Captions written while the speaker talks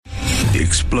The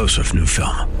explosive new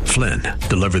film, Flynn,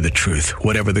 deliver the truth,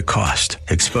 whatever the cost.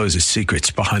 Exposes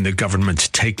secrets behind the government's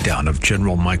takedown of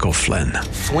General Michael Flynn.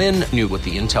 Flynn knew what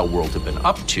the intel world had been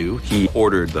up to. He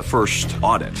ordered the first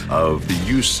audit of the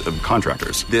use of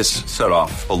contractors. This set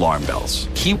off alarm bells.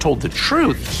 He told the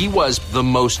truth. He was the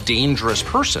most dangerous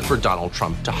person for Donald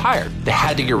Trump to hire. They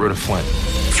had to get rid of Flynn.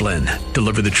 Flynn,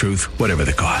 deliver the truth, whatever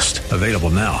the cost. Available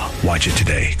now. Watch it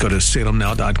today. Go to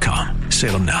salemnow.com.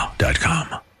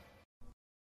 salemnow.com.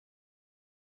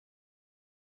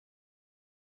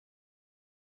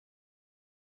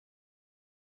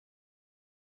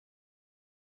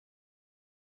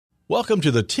 Welcome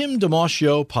to the Tim DeMoss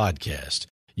Show podcast.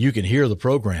 You can hear the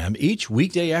program each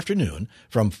weekday afternoon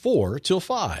from 4 till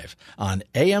 5 on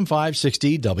AM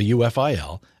 560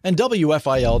 WFIL and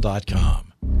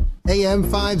WFIL.com. AM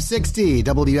 560,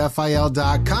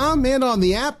 WFIL.com, and on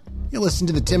the app. You listen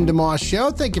to the Tim DeMoss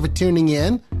Show. Thank you for tuning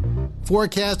in.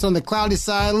 Forecast on the cloudy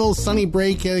side, a little sunny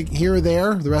break here or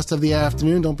there the rest of the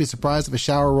afternoon. Don't be surprised if a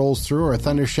shower rolls through or a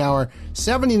thunder shower.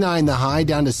 79 the high,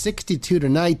 down to 62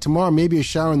 tonight. Tomorrow, maybe a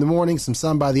shower in the morning, some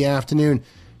sun by the afternoon.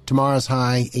 Tomorrow's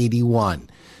high, 81.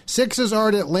 Sixers are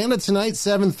at Atlanta tonight,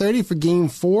 7:30 for Game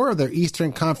 4 of their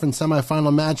Eastern Conference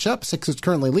semifinal matchup. Sixers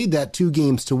currently lead that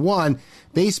 2-1.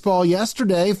 Baseball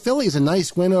yesterday, Phillies a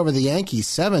nice win over the Yankees,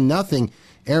 7-0.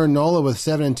 Aaron Nola with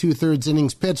 7 2/3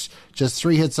 innings pitched, just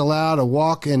 3 hits allowed, a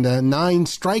walk, and 9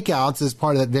 strikeouts as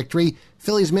part of that victory.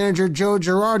 Phillies manager Joe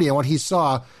Girardi on what he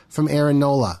saw from Aaron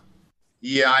Nola.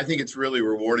 Yeah, I think it's really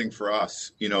rewarding for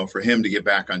us, for him to get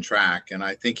back on track. And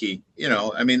I think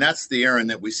that's the Aaron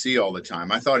that we see all the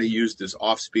time. I thought he used his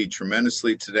off-speed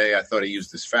tremendously today. I thought he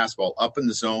used his fastball up in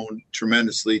the zone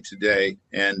tremendously today.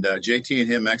 And JT and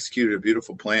him executed a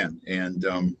beautiful plan, and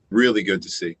really good to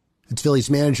see. It's Phillies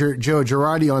manager Joe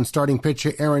Girardi on starting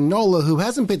pitcher Aaron Nola, who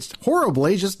hasn't pitched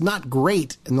horribly, just not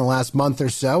great in the last month or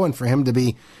so. And for him to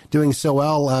be doing so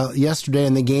well yesterday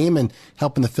in the game and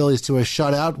helping the Phillies to a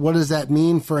shutout, what does that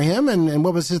mean for him? And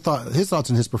what was his thoughts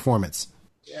on his performance?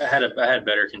 Yeah, I had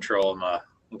better control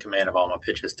in command of all my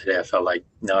pitches today. I feel like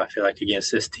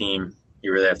against this team,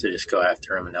 you really have to just go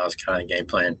after him, and that was kind of the game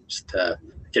plan, just to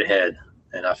get ahead.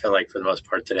 And I feel like for the most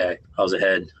part today, I was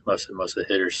ahead most of the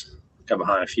hitters. Got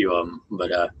behind a few of them, but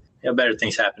better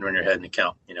things happen when you're ahead in the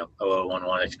count.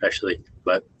 0-1-1 especially.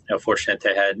 But fortunate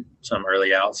they had some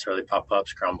early outs, early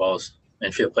pop-ups, ground balls,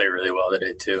 and field played really well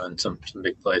today too, and some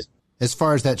big plays. As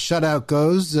far as that shutout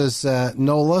goes, does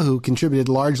Nola, who contributed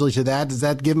largely to that, does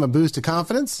that give him a boost of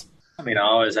confidence? I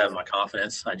always have my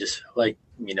confidence. I just feel like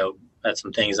had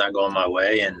some things not going my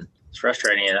way, and it's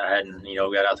frustrating. And I hadn't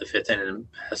got out the fifth inning in the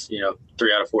past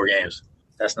 3 out of 4 games.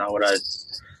 That's not what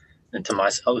and to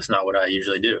myself, it's not what I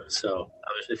usually do. So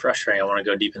obviously frustrating. I want to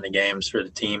go deep in the games for the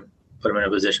team, put them in a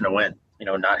position to win.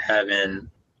 Not having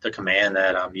the command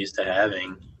that I'm used to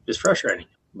having is frustrating.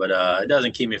 But it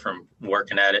doesn't keep me from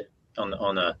working at it on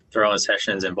the throwing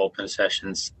sessions and bullpen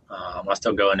sessions. I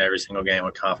still go into every single game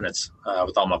with confidence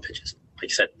with all my pitches. Like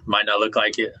I said, might not look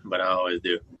like it, but I always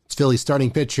do. It's Phillies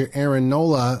starting pitcher Aaron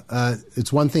Nola.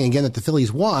 It's one thing, again, that the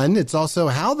Phillies won. It's also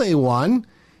how they won.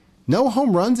 No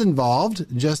home runs involved,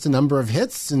 just a number of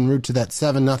hits en route to that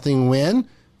 7-0 win.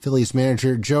 Phillies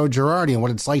manager Joe Girardi and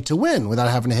what it's like to win without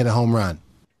having to hit a home run.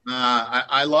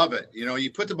 I love it.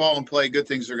 You put the ball in play, good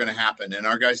things are going to happen. And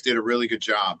our guys did a really good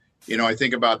job. I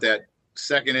think about that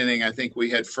second inning. I think we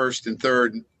had first and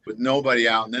third with nobody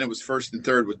out. And then it was first and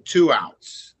third with 2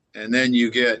 outs. And then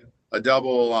you get a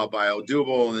double by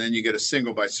Odubel, and then you get a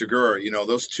single by Segura.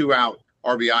 Those 2 out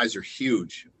RBIs are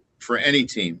huge for any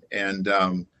team. And,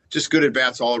 just good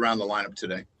at-bats all around the lineup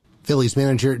today. Phillies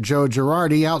manager Joe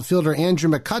Girardi, outfielder Andrew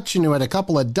McCutchen, who had a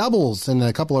couple of doubles and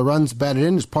a couple of runs batted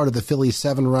in as part of the Phillies'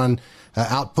 7-run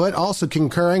output, also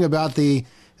concurring about the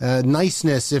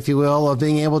niceness, if you will, of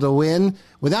being able to win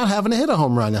without having to hit a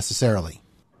home run necessarily.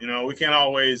 We can't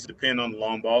always depend on the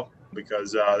long ball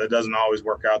because that doesn't always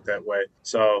work out that way.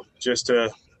 So just to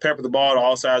pepper the ball to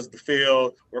all sides of the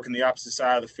field, working the opposite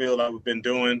side of the field like we've been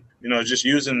doing. Just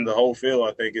using the whole field,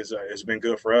 I think, has been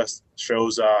good for us.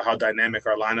 Shows how dynamic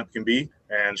our lineup can be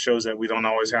and shows that we don't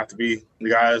always have to be the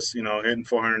guys, hitting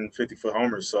 450-foot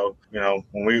homers. So,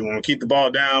 when we keep the ball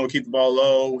down, we keep the ball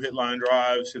low, hit line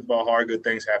drives, hit the ball hard, good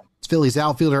things happen. It's Phillies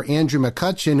outfielder Andrew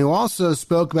McCutchen, who also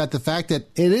spoke about the fact that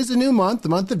it is a new month. The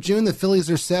month of June, the Phillies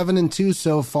are 7-2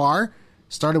 so far.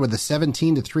 Started with a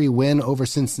 17-3 win over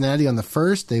Cincinnati on the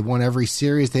first. They've won every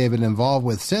series they have been involved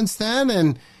with since then.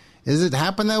 And does it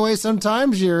happen that way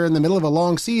sometimes? You're in the middle of a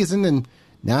long season, and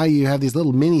now you have these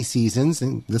little mini seasons,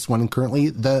 and this one currently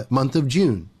the month of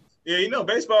June. Yeah,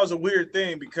 baseball is a weird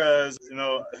thing because,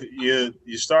 you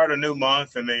start a new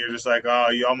month and then you're just like, oh,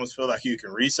 you almost feel like you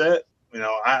can reset.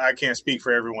 I can't speak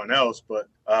for everyone else, but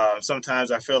sometimes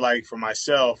I feel like for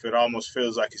myself, it almost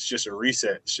feels like it's just a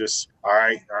reset. It's just, all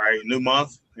right, new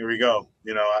month, here we go.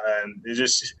 And it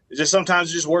just sometimes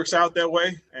it just works out that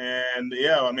way. And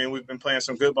we've been playing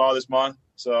some good ball this month.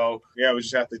 So we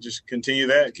just have to just continue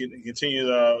that, continue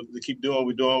to keep doing what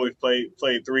we're doing. We've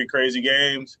played 3 crazy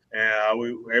games, and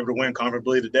we were able to win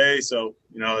comfortably today. So,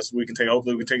 hopefully we can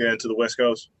take that into the West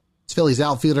Coast. It's Phillies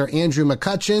outfielder Andrew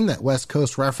McCutchen, that West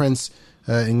Coast reference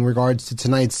in regards to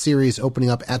tonight's series opening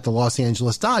up at the Los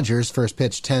Angeles Dodgers. First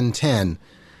pitch 10:10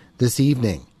 this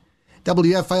evening.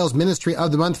 WFIL's Ministry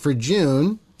of the Month for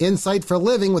June, Insight for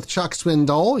Living with Chuck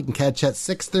Swindoll. You can catch at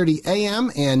 6:30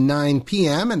 a.m. and 9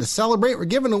 p.m. And to celebrate, we're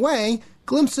giving away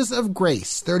Glimpses of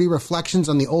Grace, 30 Reflections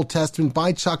on the Old Testament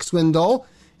by Chuck Swindoll.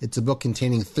 It's a book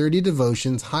containing 30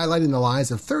 devotions highlighting the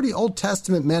lives of 30 Old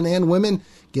Testament men and women,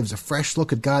 gives a fresh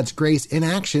look at God's grace in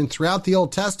action throughout the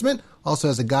Old Testament, also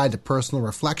has a guide to personal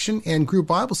reflection and group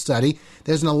Bible study.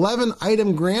 There's an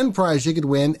 11-item grand prize you could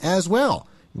win as well.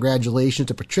 Congratulations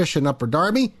to Patricia in Upper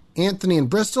Darby, Anthony in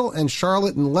Bristol, and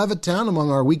Charlotte in Levittown among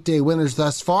our weekday winners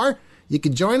thus far. You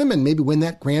could join them and maybe win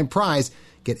that grand prize.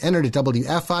 Get entered at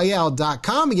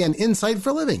WFIL.com. Again, Insight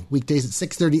for Living, weekdays at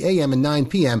 6:30 a.m. and 9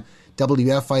 p.m.,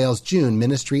 WFIL's June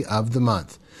Ministry of the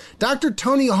Month. Dr.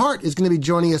 Tony Hart is going to be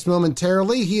joining us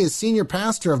momentarily. He is senior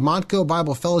pastor of Montco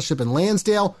Bible Fellowship in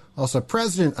Lansdale, also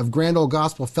president of Grand Old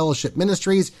Gospel Fellowship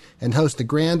Ministries, and hosts the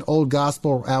Grand Old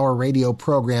Gospel Hour radio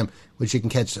program, which you can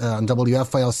catch on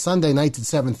WFIL Sunday nights at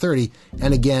 7:30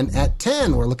 and again at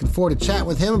 10. We're looking forward to chatting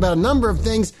with him about a number of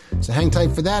things, so hang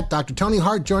tight for that. Dr. Tony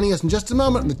Hart joining us in just a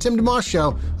moment on the Tim DeMoss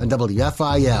Show on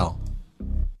WFIL.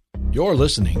 You're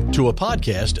listening to a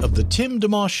podcast of The Tim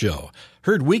DeMoss Show,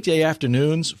 heard weekday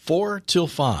afternoons 4 till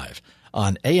 5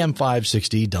 on AM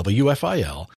 560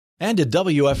 WFIL and at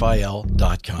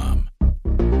WFIL.com.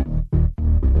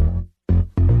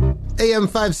 AM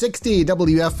 560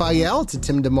 WFIL, it's a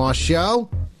Tim DeMoss Show,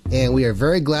 and we are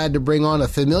very glad to bring on a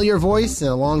familiar voice and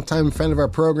a longtime friend of our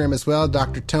program as well,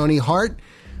 Dr. Tony Hart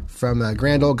from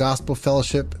Grand Old Gospel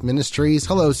Fellowship Ministries.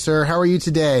 Hello, sir. How are you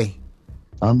today?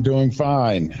 I'm doing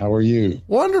fine. How are you?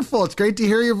 Wonderful. It's great to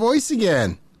hear your voice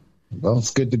again. Well, it's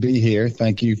good to be here.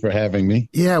 Thank you for having me.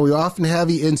 Yeah, we often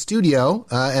have you in studio,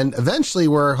 and eventually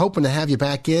we're hoping to have you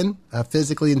back in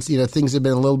physically. And things have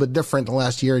been a little bit different the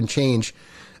last year and change,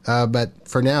 but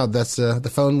for now, that's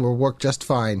the phone will work just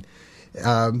fine.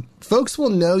 Folks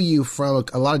will know you from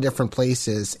a lot of different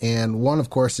places, and one, of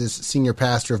course, is senior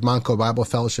pastor of Montco Bible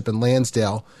Fellowship in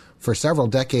Lansdale for several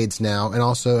decades now, and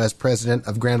also as president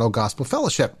of Grand Old Gospel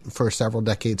Fellowship for several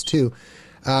decades too.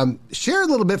 Share a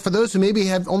little bit for those who maybe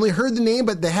have only heard the name,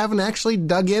 but they haven't actually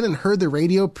dug in and heard the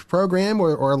radio program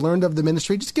or learned of the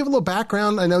ministry. Just give a little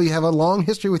background. I know you have a long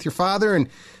history with your father, and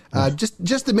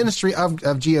just the ministry of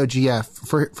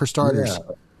GOGF for starters.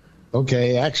 Yeah.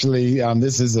 Okay, actually,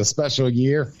 this is a special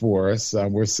year for us.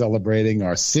 We're celebrating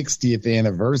our 60th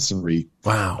anniversary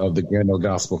of the Grand Old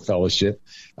Gospel Fellowship.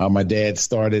 My dad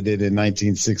started it in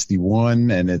 1961,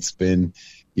 and it's been,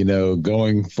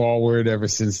 going forward ever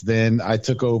since then. I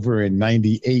took over in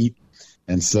 98,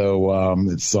 and so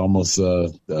it's almost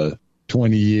a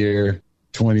 20-year,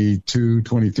 22,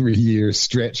 23-year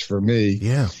stretch for me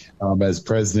as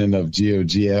president of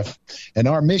GOGF. And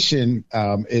our mission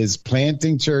is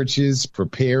planting churches,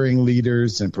 preparing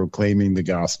leaders, and proclaiming the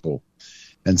gospel.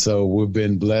 And so we've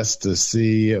been blessed to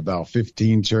see about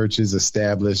 15 churches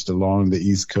established along the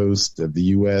East Coast of the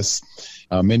U.S.,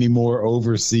 many more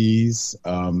overseas,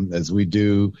 as we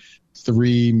do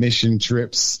 3 mission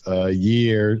trips a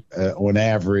year on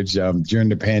average. During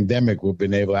the pandemic, we've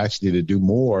been able actually to do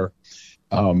more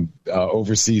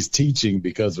overseas teaching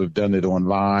because we've done it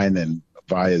online and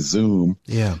via Zoom.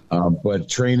 But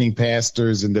training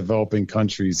pastors in developing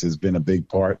countries has been a big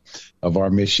part of our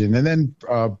mission. And then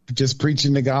just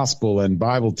preaching the gospel and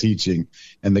Bible teaching.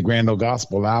 And the Grand Old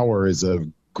Gospel Hour is a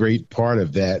great part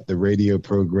of that, the radio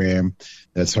program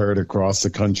that's heard across the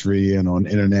country and on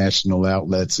international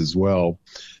outlets as well.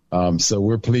 So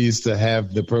we're pleased to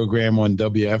have the program on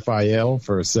WFIL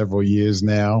for several years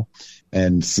now,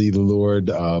 and see the Lord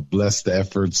bless the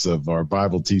efforts of our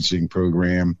Bible teaching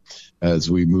program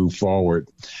as we move forward.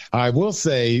 I will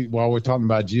say, while we're talking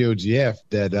about GOGF,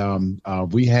 that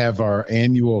we have our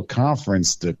annual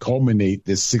conference to culminate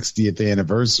this 60th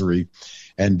anniversary,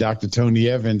 and Dr. Tony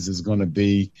Evans is going to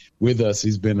be with us.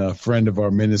 He's been a friend of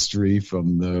our ministry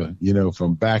from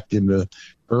from back in the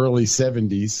early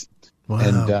 70s.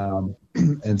 Wow.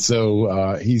 And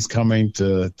so he's coming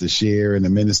to share and to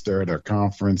minister at our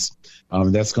conference.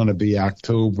 That's going to be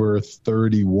October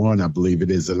 31, I believe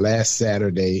it is, the last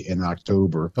Saturday in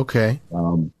October. Okay.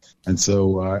 And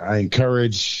so I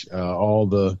encourage all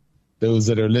those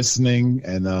that are listening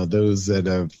and those that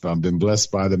have been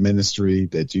blessed by the ministry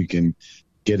that you can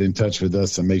get in touch with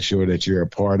us and make sure that you're a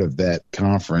part of that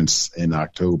conference in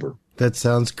October. That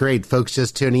sounds great. Folks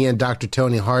just tuning in, Dr.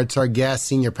 Tony Hart's our guest,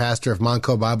 Senior Pastor of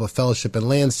Monco Bible Fellowship in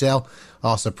Lansdale,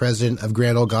 also President of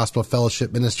Grand Old Gospel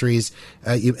Fellowship Ministries.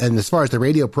 And as far as the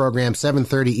radio program,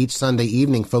 7:30 each Sunday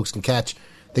evening, folks can catch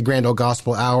the Grand Old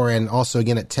Gospel Hour, and also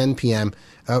again at 10 p.m.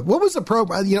 What was the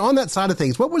program, on that side of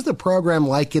things, what was the program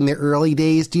like in the early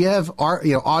days? Do you have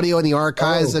audio in the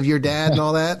archives of your dad and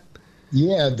all that?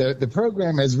 Yeah, the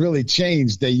program has really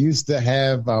changed. They used to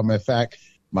have, in fact,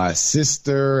 my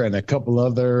sister and a couple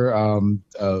other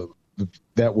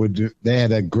they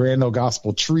had a Grand Old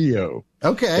Gospel trio.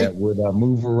 Okay. That would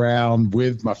move around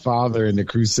with my father in the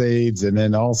Crusades, and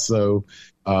then also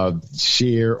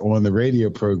share on the radio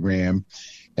program.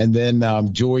 And then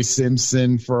Joy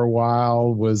Simpson for a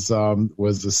while was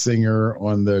a singer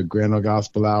on the Grand Old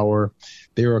Gospel Hour.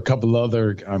 There were a couple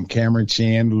other, Cameron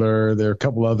Chandler. There are a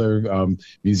couple other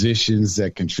musicians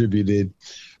that contributed.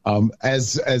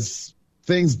 As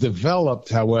things developed,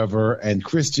 however, and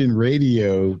Christian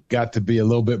radio got to be a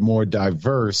little bit more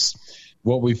diverse,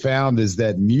 what we found is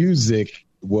that music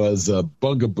was a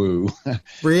bugaboo.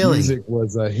 Really? Music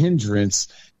was a hindrance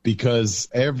because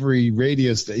every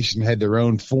radio station had their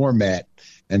own format.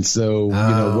 And so,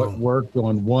 what worked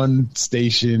on one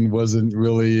station wasn't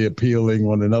really appealing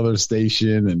on another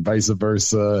station and vice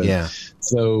versa. Yeah.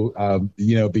 So,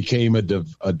 it became a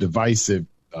divisive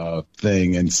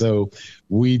thing. And so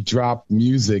we dropped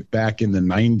music back in the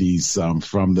 90s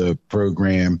from the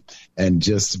program. And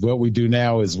just what we do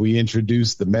now is we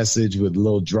introduce the message with a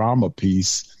little drama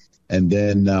piece and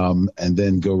then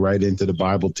go right into the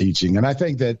Bible teaching. And I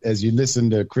think that as you listen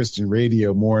to Christian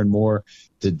radio more and more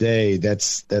today,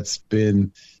 that's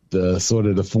been the sort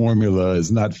of the formula, is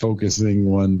not focusing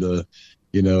on the,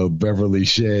 Beverly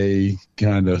Shea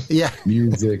kind of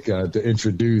music to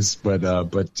introduce,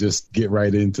 but just get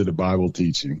right into the Bible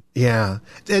teaching. Yeah.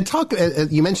 And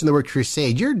you mentioned the word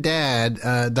crusade. Your dad,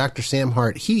 Dr. Sam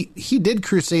Hart, he did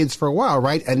crusades for a while,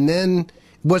 right? And then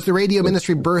was the radio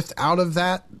ministry birthed out of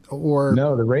that? Or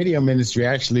no, the radio ministry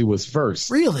actually was first.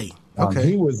 Really?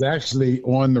 Okay. He was actually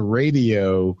on the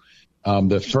radio.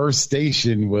 The first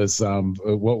station was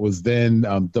what was then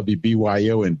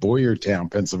WBYO in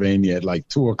Boyertown, Pennsylvania, at like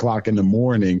 2:00 in the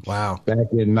morning. Wow! Back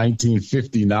in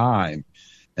 1959,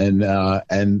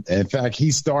 and in fact,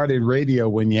 he started radio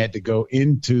when you had to go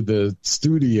into the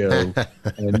studio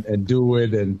and do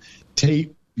it, and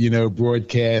tape.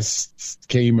 Broadcasts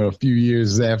came a few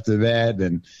years after that,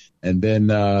 and then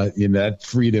that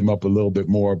freed him up a little bit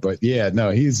more. But yeah, no,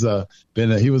 he was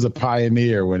a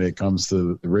pioneer when it comes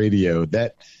to the radio.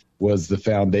 That was the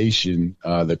foundation,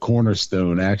 the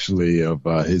cornerstone, actually, of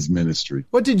his ministry.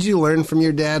 What did you learn from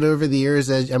your dad over the years?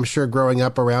 As I'm sure growing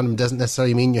up around him doesn't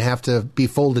necessarily mean you have to be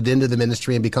folded into the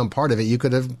ministry and become part of it. You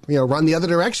could have, run the other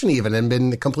direction even and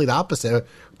been the complete opposite.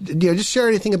 Just share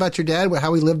anything about your dad,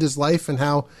 how he lived his life and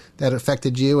how that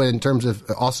affected you, and in terms of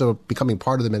also becoming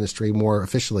part of the ministry more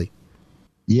officially.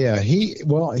 Yeah, he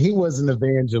was an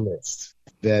evangelist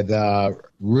that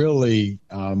really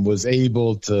was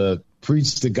able to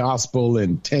preach the gospel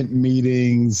in tent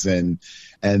meetings, and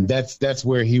that's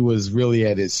where he was really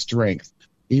at his strength,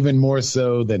 even more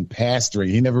so than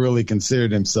pastoring. He never really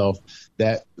considered himself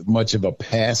that much of a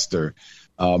pastor,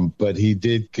 but he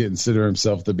did consider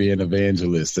himself to be an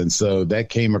evangelist, and so that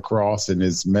came across in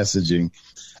his messaging.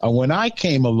 When I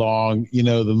came along,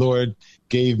 the Lord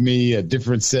gave me a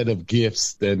different set of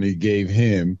gifts than he gave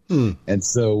him. And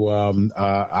so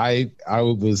I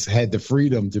had the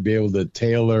freedom to be able to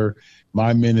tailor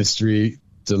my ministry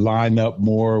to line up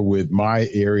more with my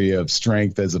area of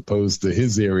strength as opposed to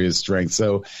his area of strength.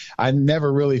 So I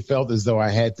never really felt as though I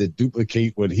had to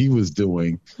duplicate what he was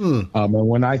doing. And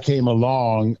when I came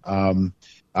along,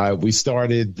 we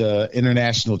started the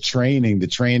international training. The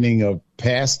training of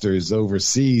pastors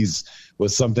overseas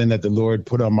was something that the Lord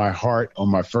put on my heart on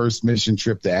my first mission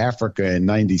trip to Africa in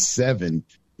 97,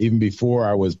 even before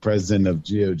I was president of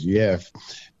GOGF.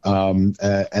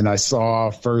 And I saw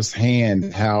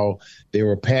firsthand how there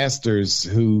were pastors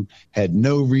who had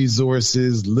no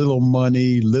resources, little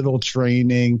money, little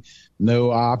training, no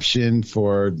option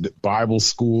for Bible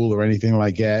school or anything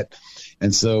like that.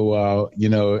 And so,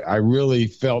 I really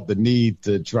felt the need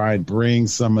to try and bring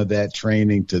some of that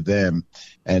training to them.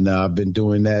 And I've been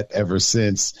doing that ever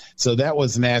since. So that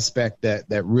was an aspect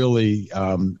that really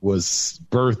was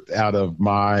birthed out of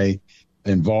my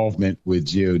involvement with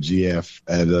GOGF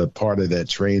as a part of that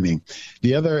training.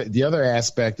 The other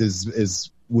aspect is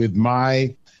with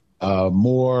my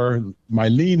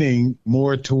leaning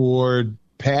more toward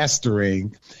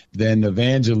pastoring than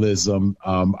evangelism.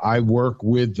 I work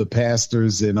with the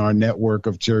pastors in our network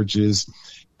of churches,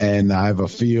 and I have a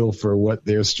feel for what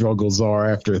their struggles are.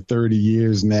 After 30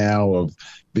 years now of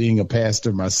being a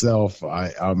pastor myself,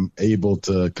 I'm able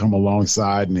to come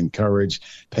alongside and encourage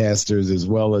pastors as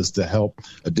well as to help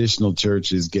additional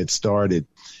churches get started.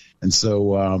 And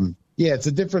so, it's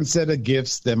a different set of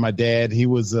gifts than my dad. He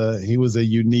was a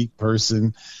unique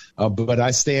person, but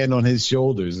I stand on his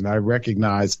shoulders, and I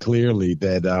recognize clearly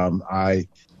that I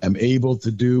am able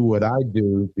to do what I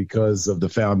do because of the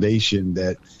foundation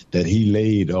that he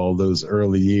laid all those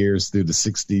early years through the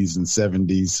 60s and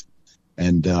 70s.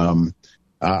 And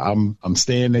I'm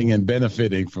standing and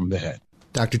benefiting from that.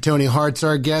 Dr. Tony Hart's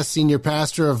our guest, senior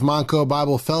pastor of Montco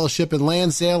Bible Fellowship in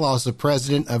Lansdale, also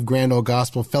president of Grand Old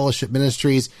Gospel Fellowship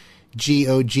Ministries,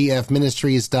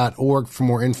 GOGFministries.org for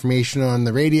more information on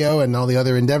the radio and all the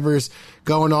other endeavors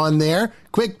going on there.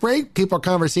 Quick break. Keep our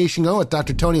conversation going with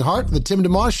Dr. Tony Hart, The Tim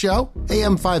DeMoss Show,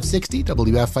 AM 560,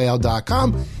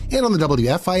 WFIL.com, and on the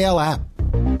WFIL app.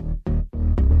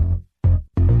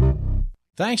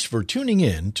 Thanks for tuning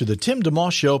in to the Tim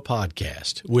DeMoss Show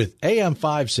podcast with AM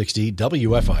 560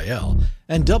 WFIL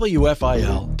and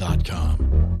WFIL.com.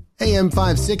 AM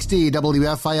 560,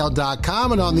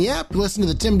 WFIL.com, and on the app, listen to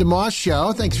the Tim DeMoss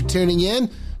Show. Thanks for tuning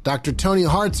in. Dr. Tony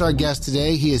Hart's our guest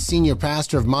today. He is senior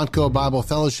pastor of Montco Bible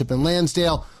Fellowship in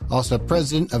Lansdale, also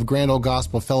president of Grand Old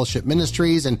Gospel Fellowship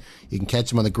Ministries, and you can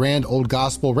catch him on the Grand Old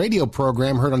Gospel radio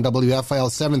program, heard on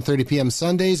WFIL 7:30 p.m.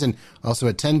 Sundays and also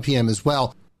at 10 p.m. as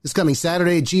well. This coming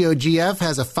Saturday, GOGF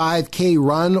has a 5K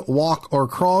run, walk, or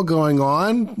crawl going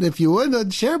on. If you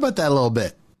would, share about that a little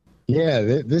bit. Yeah,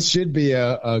 this should be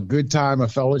a good time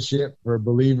of fellowship for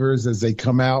believers as they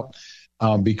come out.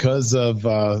 Because of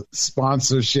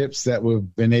sponsorships that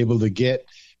we've been able to get,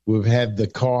 we've had the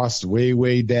cost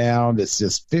way down. It's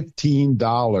just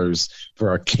 $15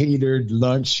 for a catered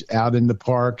lunch out in the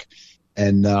park.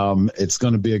 And it's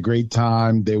going to be a great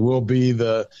time. There will be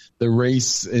the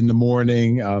race in the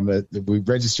morning.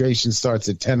 Registration starts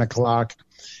at 10 o'clock,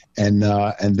 and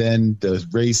then the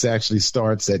race actually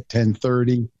starts at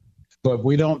 10:30. But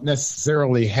we don't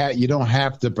necessarily you don't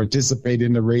have to participate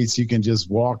in the race. You can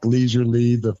just walk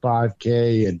leisurely the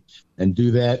 5K and do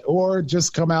that, or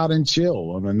just come out and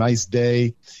chill on a nice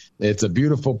day. It's a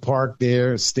beautiful park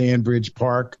there, Stanbridge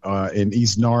Park in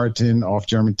East Norriton off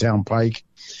Germantown Pike.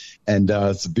 And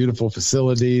it's a beautiful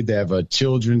facility. They have a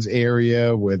children's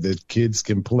area where the kids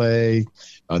can play,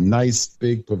 a nice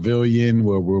big pavilion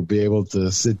where we'll be able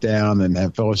to sit down and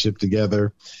have fellowship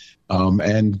together,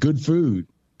 and good food.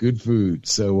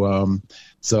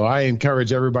 So I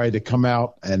encourage everybody to come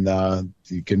out, and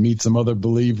you can meet some other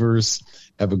believers,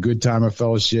 have a good time of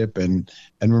fellowship, and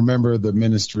remember the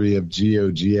ministry of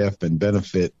GOGF and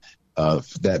benefit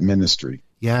that ministry.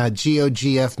 Yeah,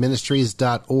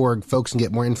 GOGFministries.org. Folks can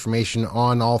get more information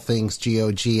on all things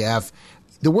GOGF.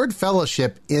 The word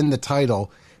fellowship in the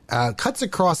title cuts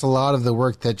across a lot of the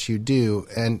work that you do,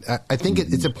 and I think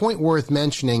it's a point worth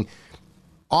mentioning.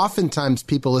 Oftentimes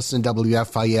people listen to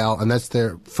WFIL, and that's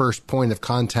their first point of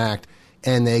contact,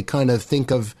 and they kind of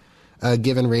think of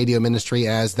given radio ministry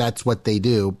as that's what they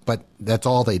do, but that's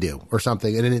all they do or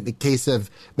something. And in the case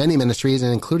of many ministries,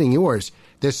 and including yours,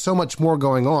 there's so much more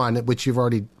going on, which you've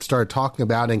already started talking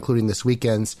about, including this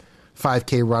weekend's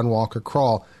 5K run, walk, or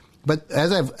crawl. But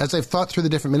as I've thought through the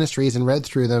different ministries and read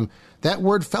through them, that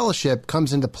word fellowship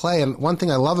comes into play. And one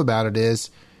thing I love about it is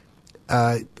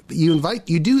you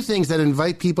do things that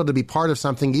invite people to be part of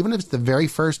something, even if it's the very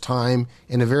first time,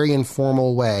 in a very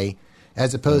informal way,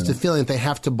 as opposed to feeling that they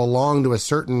have to belong to a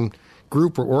certain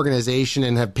group or organization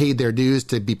and have paid their dues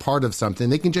to be part of something.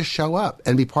 They can just show up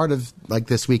and be part of like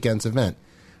this weekend's event.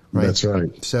 Right? That's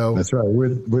right. So that's right.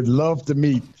 We'd love to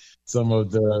meet some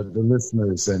of the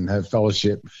listeners and have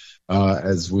fellowship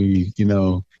as we,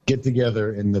 get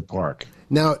together in the park.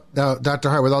 Now, Dr.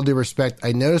 Hart, with all due respect,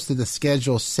 I noticed that the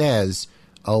schedule says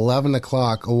 11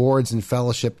 o'clock awards and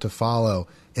fellowship to follow.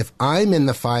 If I'm in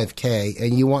the 5K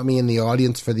and you want me in the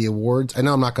audience for the awards, I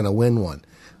know I'm not going to win one,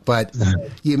 but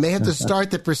you may have to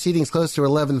start the proceedings close to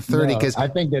 11:30. Because I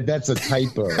think that's a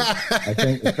typo. I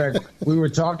think, in fact, we were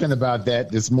talking about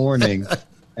that this morning,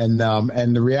 and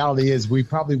the reality is we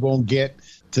probably won't get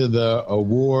to the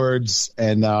awards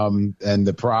and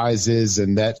the prizes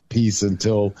and that piece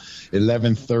until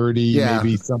 11:30,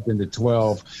 maybe something to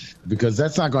 12, because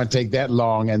that's not going to take that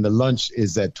long, and the lunch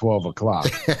is at 12 o'clock.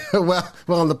 well,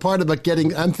 and the part about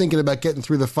I'm thinking about getting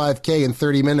through the 5K in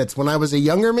 30 minutes. When I was a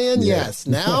younger man, yes.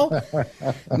 Now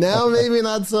maybe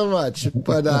not so much.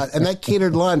 But and that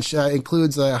catered lunch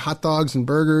includes hot dogs and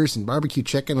burgers and barbecue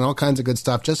chicken and all kinds of good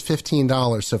stuff. Just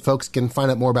 $15. So folks can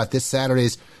find out more about this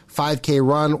Saturday's 5K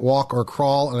run, walk, or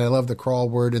crawl. And I love the crawl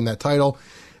word in that title.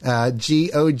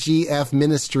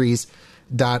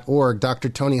 GOGFministries.org. Dr.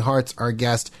 Tony Hart's our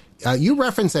guest. You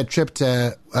referenced that trip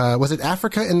to, was it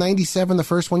Africa in 97, the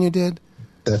first one you did?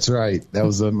 That's right. That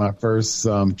was my first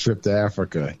trip to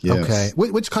Africa. Yes. Okay.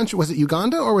 Which country? Was it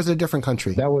Uganda or was it a different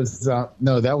country? That was,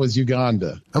 that was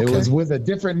Uganda. Okay. It was with a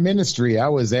different ministry. I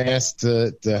was asked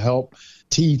to help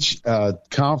teach a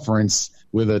conference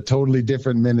with a totally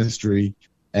different ministry.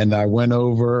 And I went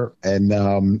over and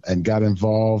got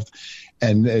involved.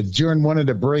 And during one of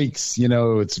the breaks,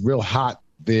 it's real hot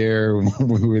there when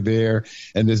we were there,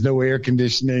 and there's no air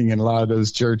conditioning in a lot of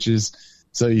those churches.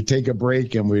 So you take a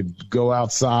break and we'd go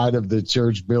outside of the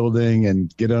church building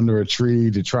and get under a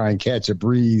tree to try and catch a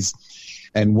breeze.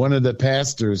 And one of the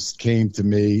pastors came to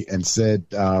me and said,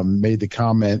 made the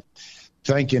comment,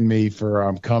 thanking me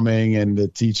for coming and the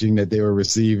teaching that they were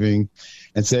receiving,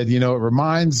 and said, it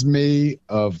reminds me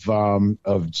of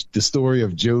the story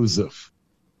of Joseph,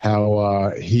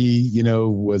 how he,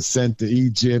 was sent to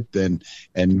Egypt and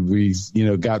we,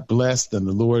 got blessed, and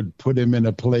the Lord put him in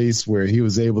a place where he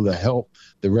was able to help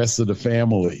the rest of the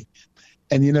family.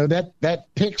 And, that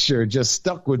picture just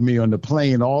stuck with me on the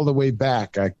plane all the way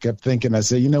back. I kept thinking, I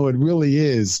said, it really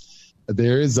is.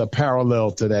 There is a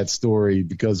parallel to that story,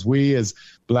 because we as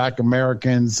Black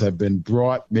Americans have been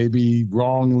brought maybe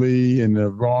wrongly in the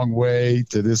wrong way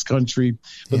to this country.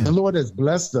 But the Lord has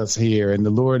blessed us here, and the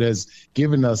Lord has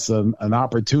given us an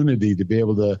opportunity to be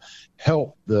able to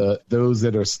help those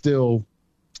that are still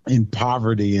in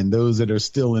poverty, and those that are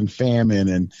still in famine,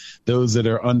 and those that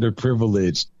are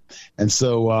underprivileged. And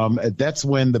so that's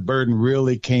when the burden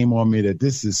really came on me that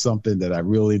this is something that I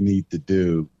really need to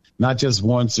do. Not just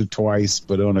once or twice,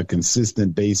 but on a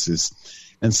consistent basis.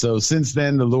 And so since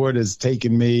then, the Lord has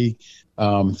taken me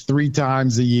 3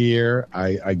 times a year.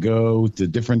 I go to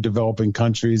different developing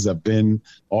countries. I've been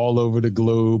all over the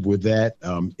globe with that,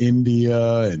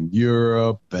 India and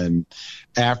Europe and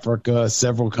Africa,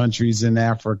 several countries in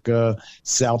Africa,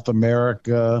 South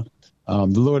America. The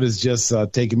Lord has just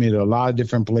taken me to a lot of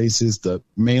different places,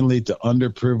 mainly to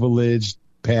underprivileged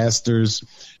pastors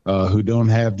who don't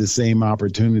have the same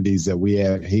opportunities that we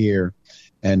have here.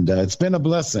 And it's been a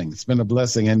blessing. It's been a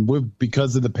blessing. And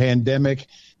because of the pandemic,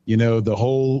 the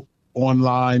whole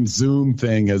online Zoom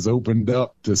thing has opened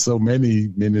up to so many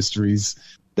ministries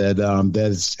that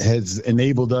has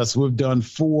enabled us. We've done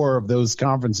 4 of those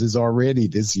conferences already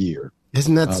this year.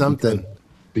 Isn't that something?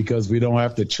 Because we don't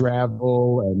have to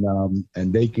travel,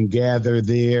 and they can gather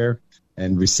there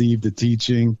and receive the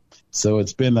teaching. So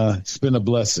it's been a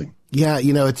blessing. Yeah,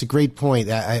 it's a great point.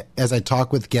 As I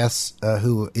talk with guests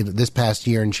who this past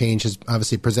year and change has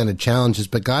obviously presented challenges,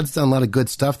 but God's done a lot of good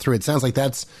stuff through it. Sounds like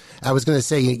I was going to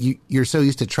say, you're so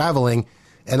used to traveling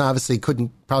and obviously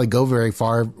couldn't probably go very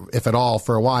far, if at all,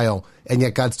 for a while, and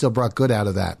yet God still brought good out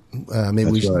of that. Maybe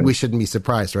we shouldn't be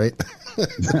surprised, right?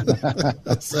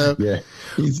 So, yeah,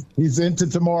 he's into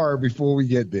tomorrow before we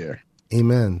get there.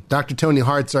 Amen. Dr. Tony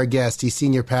Hart's our guest. He's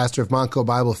senior pastor of Montco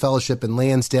Bible Fellowship in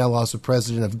Lansdale, also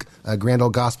president of Grand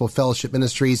Old Gospel Fellowship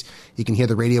Ministries. You can hear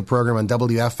the radio program on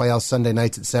WFIL Sunday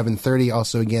nights at 7:30,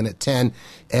 also again at 10.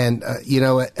 And,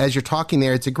 as you're talking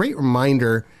there, it's a great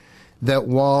reminder that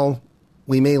while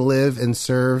we may live and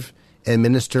serve and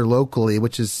minister locally,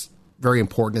 which is very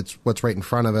important, it's what's right in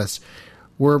front of us,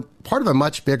 we're part of a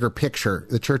much bigger picture,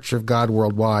 the Church of God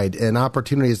worldwide, and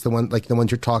opportunity is the ones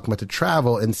you're talking about, to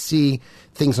travel and see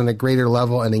things on a greater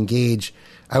level and engage,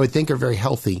 I would think are very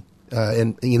healthy.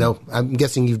 And, I'm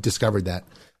guessing you've discovered that.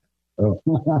 Oh.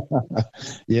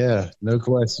 Yeah, no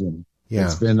question. Yeah.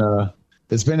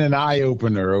 It's been an eye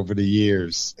opener over the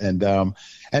years, and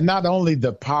not only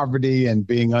the poverty and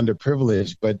being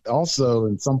underprivileged, but also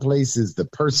in some places the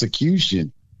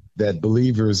persecution that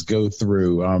believers go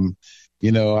through.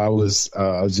 I was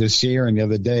just sharing the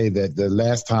other day that the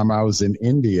last time I was in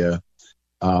India,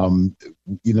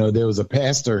 there was a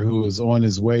pastor who was on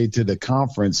his way to the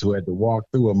conference who had to walk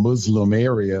through a Muslim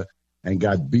area and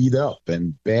got beat up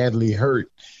and badly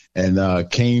hurt. and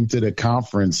came to the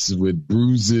conference with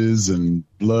bruises and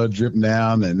blood dripping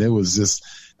down. And it was just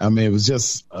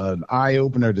an eye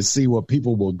opener to see what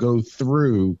people will go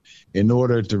through in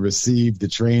order to receive the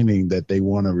training that they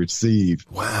want to receive.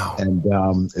 Wow. And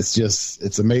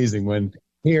it's amazing when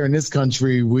here in this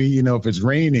country, if it's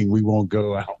raining, we won't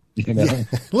go out, A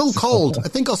little cold. I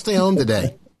think I'll stay home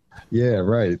today. Yeah,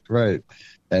 right.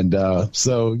 And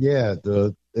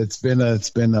it's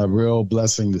been a real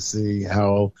blessing to see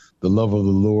how the love of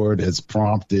the Lord has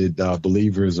prompted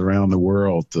believers around the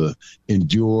world to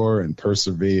endure and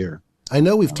persevere. I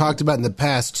know we've talked about in the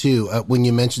past, too, when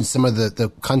you mentioned some of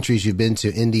the countries you've been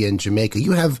to, India and Jamaica.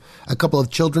 You have a couple of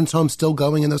children's homes still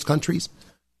going in those countries?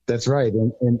 That's right.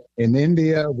 In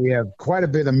India, we have quite a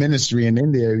bit of ministry in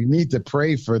India. We need to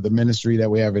pray for the ministry that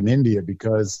we have in India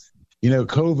because,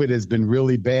 COVID has been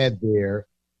really bad there.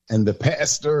 And the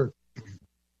pastor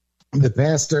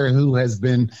who has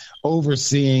been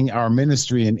overseeing our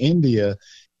ministry in India,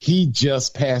 he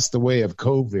just passed away of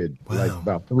COVID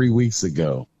about 3 weeks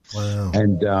ago. Wow.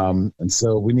 And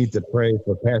so we need to pray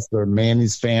for Pastor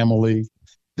Manny's family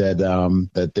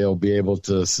that they'll be able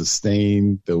to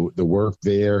sustain the work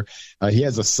there. He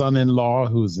has a son-in-law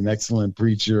who's an excellent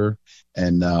preacher,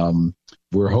 and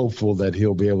we're hopeful that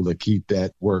he'll be able to keep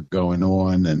that work going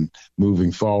on and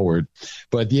moving forward.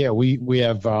 But yeah, we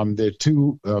have there are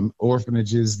 2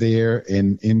 orphanages there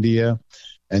in India.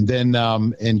 And then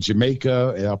in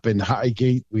Jamaica, up in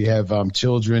Highgate, we have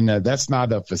children. That's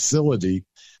not a facility,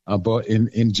 but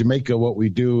in Jamaica, what we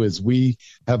do is we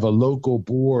have a local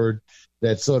board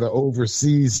that sort of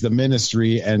oversees the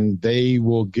ministry, and they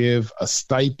will give a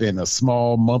stipend, a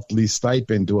small monthly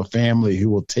stipend to a family who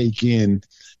will take in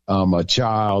a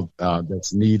child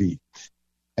that's needy.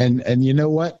 And you know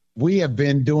what? We have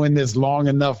been doing this long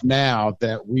enough now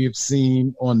that we've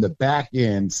seen on the back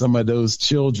end some of those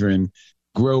children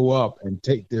grow up and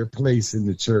take their place in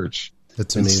the church.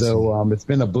 That's amazing. And so it's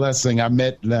been a blessing. I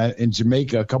met in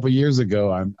Jamaica a couple of years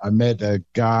ago. I met a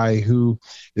guy who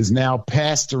is now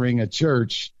pastoring a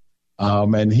church,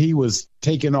 and he was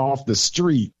taken off the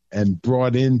street and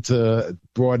brought into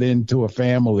a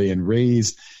family and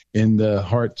raised in the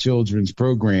Heart Children's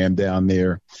program down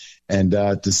there. And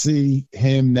to see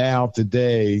him now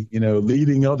today,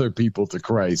 leading other people to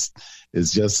Christ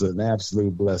is just an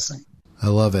absolute blessing. I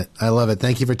love it.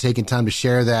 Thank you for taking time to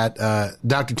share that.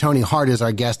 Dr. Tony Hart is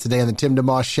our guest today on the Tim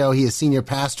DeMoss Show. He is senior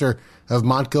pastor of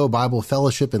Montco Bible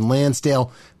Fellowship in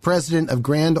Lansdale, president of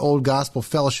Grand Old Gospel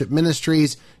Fellowship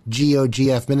Ministries,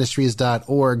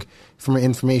 gogfministries.org for more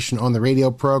information on the radio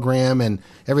program and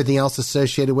everything else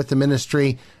associated with the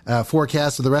ministry.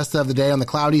 Forecast for the rest of the day on the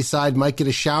cloudy side. Might get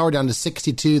a shower down to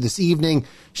 62 this evening.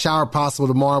 Shower possible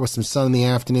tomorrow with some sun in the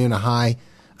afternoon, a high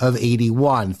of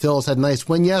 81. Phil's had a nice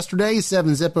win yesterday,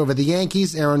 7-zip over the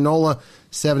Yankees. Aaron Nola,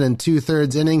 7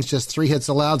 2/3 innings, just 3 hits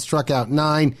allowed, struck out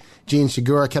 9. Gene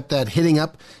Segura kept that hitting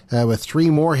up with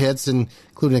 3 more hits,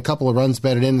 including a couple of runs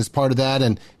batted in as part of that.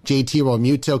 And JT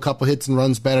Realmuto, a couple hits and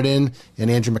runs batted in.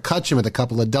 And Andrew McCutchen with a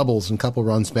couple of doubles and a couple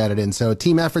runs batted in. So a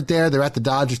team effort there. They're at the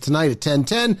Dodgers tonight at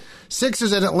 10:10.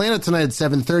 Sixers at Atlanta tonight at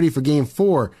 7:30 for Game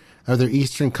 4 of their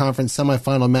Eastern Conference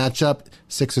semifinal matchup.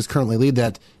 Sixers currently lead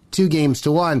that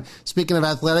 2-1. Speaking of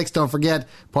athletics, don't forget,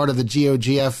 part of the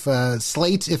GOGF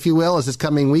slate, if you will, is this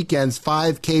coming weekend's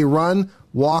 5K run,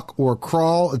 walk, or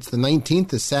crawl. It's the 19th,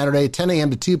 this Saturday, 10 a.m.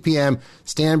 to 2 p.m.,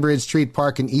 Stanbridge Street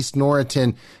Park in East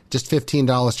Norriton. Just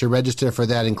 $15 to register for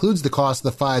that. Includes the cost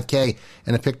of the 5K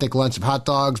and a picnic lunch of hot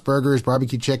dogs, burgers,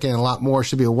 barbecue chicken, and a lot more.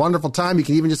 Should be a wonderful time. You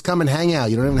can even just come and hang out.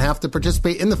 You don't even have to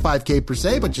participate in the 5K per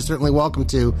se, but you're certainly welcome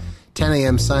to. 10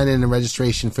 a.m. sign in and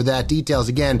registration for that. Details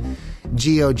again,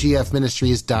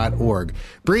 gogfministries.org.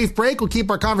 Brief break. We'll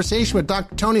keep our conversation with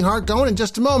Dr. Tony Hart going in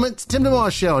just a moment. It's Tim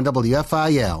DeMoss Show on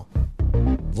WFIL.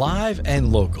 Live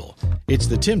and local. It's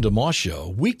the Tim DeMoss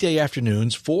Show, weekday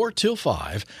afternoons 4 till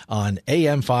 5 on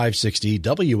AM 560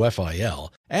 WFIL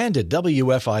and at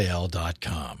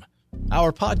WFIL.com.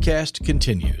 Our podcast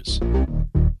continues.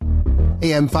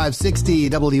 AM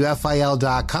 560,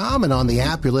 WFIL.com, and on the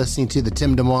app, you're listening to The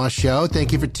Tim DeMoss Show.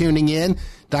 Thank you for tuning in.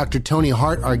 Dr. Tony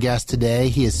Hart, our guest today.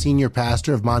 He is senior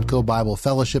pastor of Montco Bible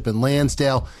Fellowship in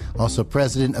Lansdale, also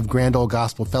president of Grand Old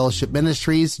Gospel Fellowship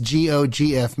Ministries,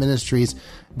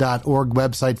 gogfministries.org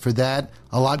website for that.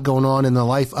 A lot going on in the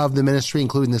life of the ministry,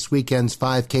 including this weekend's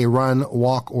 5K run,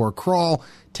 walk, or crawl,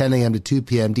 10 a.m. to 2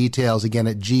 p.m. Details, again,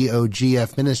 at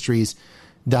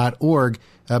gogfministries.org.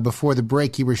 Before the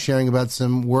break, you were sharing about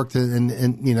some work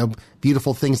and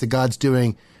beautiful things that God's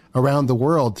doing around the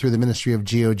world through the ministry of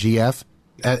GOGF.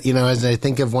 As I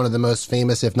think of one of the most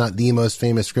famous, if not the most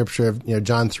famous scripture of,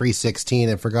 John 3:16,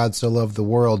 and for God so loved the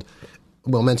world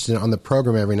we'll mention it on the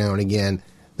program every now and again.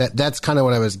 That's kind of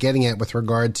what I was getting at with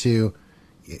regard to,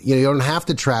 you don't have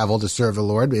to travel to serve the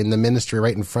Lord. In the ministry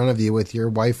right in front of you with your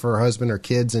wife or husband or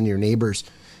kids and your neighbors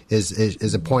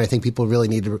is a point I think people really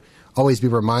need to always be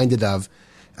reminded of.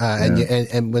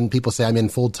 And when people say I'm in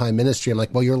full-time ministry, I'm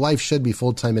like, well, your life should be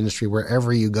full-time ministry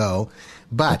wherever you go.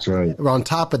 But on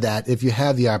top of that, if you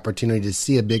have the opportunity to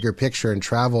see a bigger picture and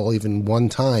travel even one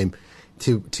time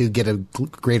to get a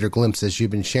greater glimpse, as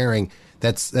you've been sharing,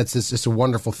 that's just a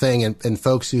wonderful thing. And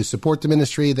folks who support the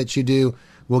ministry that you do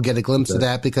will get a glimpse of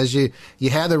that, because you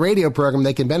have the radio program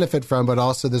they can benefit from, but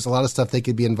also there's a lot of stuff they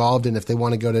could be involved in. If they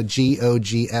want to go to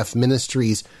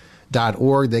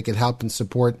gogfministries.org, they could help and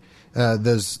support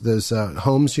those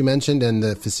homes you mentioned and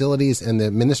the facilities and the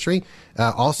ministry.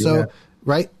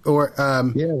 Right? Or let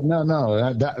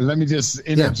me just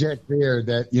interject there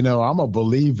that, I'm a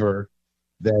believer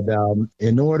that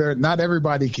in order, not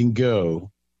everybody can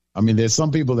go. I mean, there's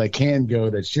some people that can go,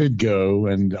 that should go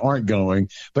and aren't going,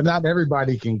 but not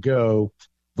everybody can go.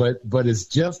 But it's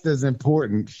just as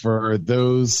important for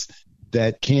those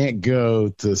that can't go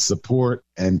to support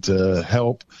and to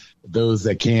help those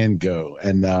that can go.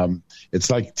 And it's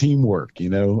like teamwork, we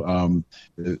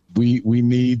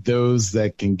need those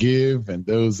that can give and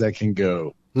those that can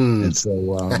go. And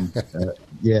so,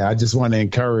 I just want to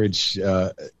encourage,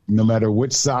 no matter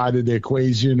which side of the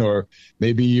equation, or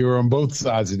maybe you're on both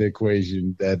sides of the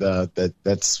equation,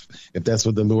 that's if that's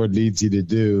what the Lord leads you to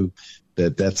do,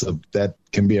 that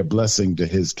can be a blessing to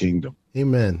His kingdom.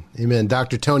 Amen. Amen.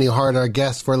 Dr. Tony Hart, our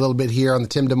guest for a little bit here on the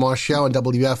Tim DeMoss Show on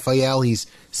WFIL. He's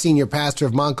senior pastor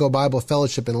of Monco Bible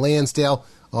Fellowship in Lansdale,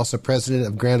 also president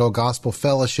of Grand Old Gospel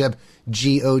Fellowship.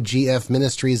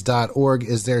 GOGFministries.org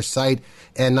is their site.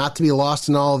 And not to be lost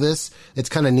in all of this, it's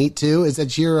kind of neat too, is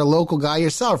that you're a local guy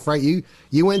yourself, right? You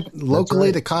went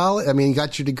locally to college. I mean, you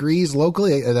got your degrees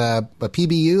locally at a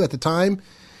PBU at the time.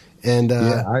 And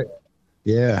I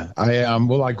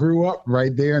grew up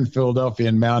right there in Philadelphia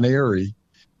in Mount Airy,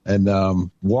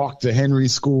 and walked to Henry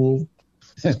School.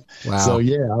 Wow. So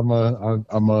I'm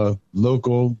a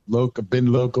local,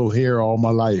 been local here all my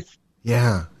life.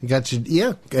 Yeah, you got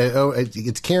your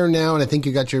it's Cairn now, and I think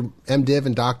you got your MDiv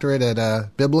and doctorate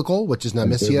at Biblical, which is now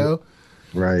Missio.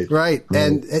 Right.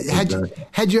 And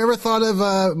had you ever thought of?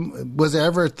 Was there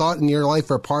ever a thought in your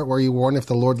life or a part where you wondered if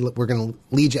the Lord were going to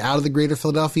lead you out of the greater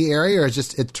Philadelphia area, or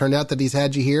it turned out that He's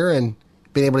had you here and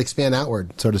been able to expand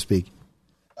outward, so to speak?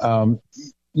 I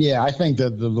think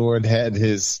that the Lord had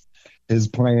His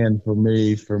plan for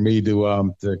me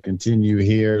to continue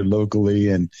here locally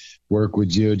and work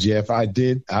with GOGF. I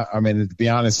did. I mean, to be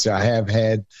honest, I have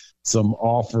had some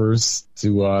offers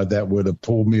to that would have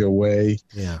pulled me away.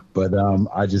 Yeah. But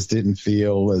I just didn't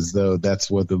feel as though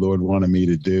that's what the Lord wanted me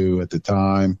to do at the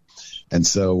time. And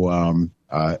so,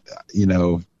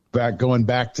 going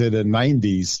back to the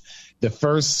 90s, the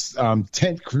first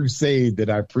tent crusade that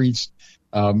I preached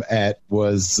at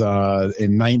was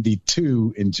in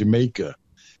 92 in Jamaica.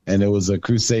 And it was a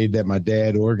crusade that my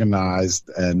dad organized.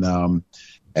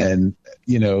 And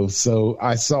so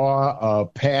I saw a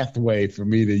pathway for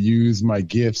me to use my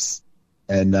gifts.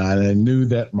 And I knew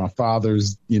that my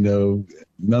father's,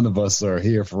 none of us are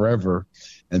here forever.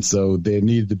 And so there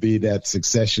needed to be that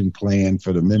succession plan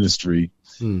for the ministry.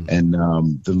 And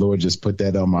the Lord just put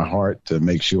that on my heart to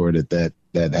make sure that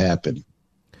happened.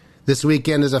 This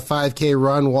weekend is a 5K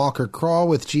run, walk, or crawl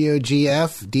with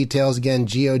GOGF. Details again,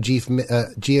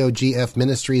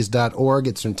 GOGFministries.org.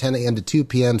 It's from 10 a.m. to 2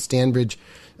 p.m. Stanbridge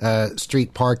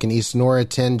Street Park in East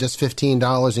Norriton. Just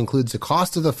 $15 includes the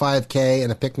cost of the 5K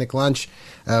and a picnic lunch,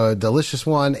 a delicious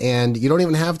one. And you don't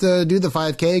even have to do the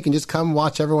 5K. You can just come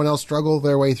watch everyone else struggle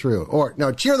their way through. Or,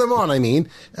 no, cheer them on, and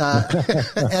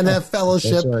have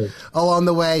fellowship along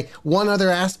the way. One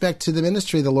other aspect to the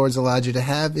ministry the Lord's allowed you to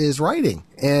have is writing.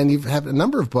 And you have a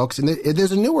number of books. And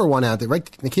there's a newer one out there, right?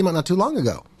 It came out not too long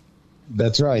ago.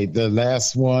 That's right. The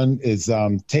last one is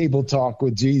Table Talk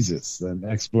with Jesus, an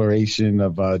exploration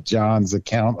of John's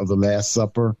account of the Last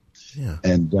Supper. Yeah.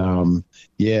 And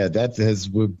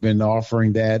we've been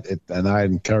offering that, and I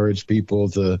encourage people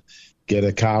to get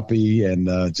a copy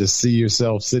and just see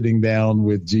yourself sitting down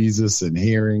with Jesus and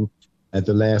hearing at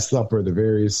the Last Supper the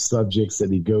various subjects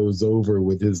that He goes over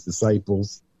with His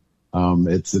disciples.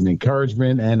 It's an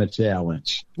encouragement and a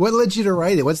challenge. What led you to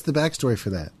write it? What's the backstory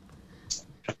for that?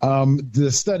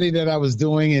 The study that I was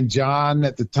doing in John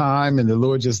at the time, and the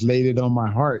Lord just laid it on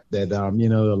my heart that, a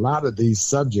lot of these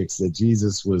subjects that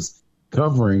Jesus was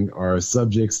covering are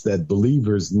subjects that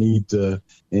believers need to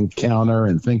encounter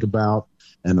and think about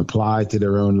and apply to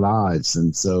their own lives.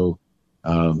 And so,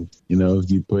 if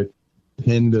you put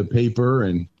pen to paper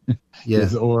and Yeah.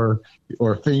 or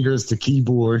fingers to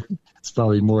keyboard. It's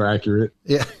probably more accurate.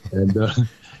 Yeah. And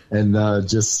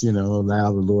just,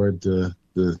 allow the Lord to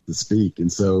speak.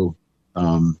 And so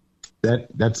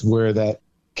that's where that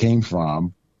came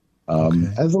from.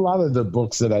 As a lot of the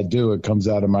books that I do, it comes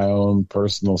out of my own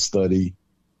personal study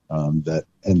that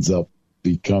ends up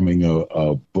becoming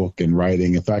a book and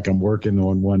writing. In fact, I'm working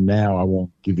on one now. I won't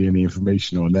give you any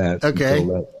information on that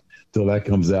until that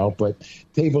comes out. But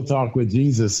Table Talk with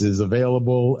Jesus is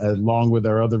available along with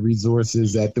our other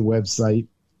resources at the website.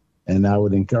 And I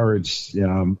would encourage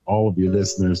all of your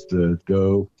listeners to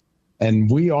go. And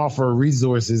we offer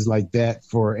resources like that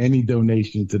for any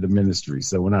donation to the ministry.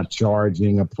 So we're not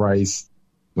charging a price,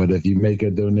 but if you make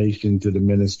a donation to the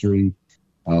ministry,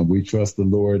 we trust the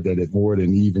Lord that it more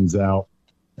than evens out.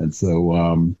 And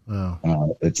so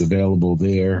it's available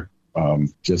there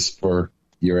just for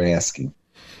your asking.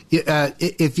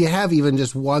 If you have even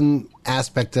just one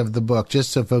aspect of the book, just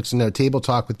so folks know, Table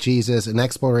Talk with Jesus, an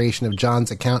exploration of John's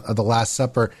account of the Last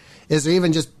Supper, is there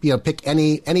even just, pick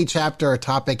any chapter or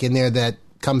topic in there that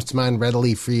comes to mind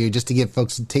readily for you, just to give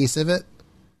folks a taste of it?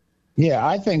 Yeah,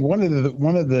 I think one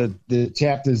of the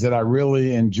chapters that I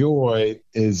really enjoy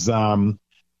is in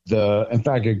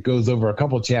fact, it goes over a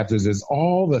couple chapters, is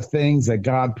all the things that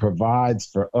God provides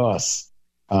for us.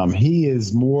 He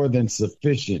is more than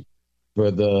sufficient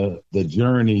for the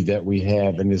journey that we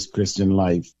have in this Christian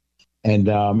life.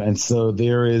 And so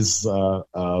there is a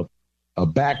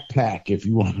backpack, if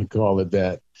you want to call it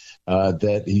that,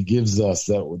 that he gives us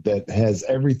that has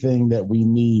everything that we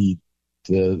need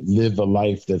to live a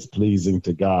life that's pleasing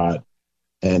to God.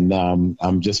 And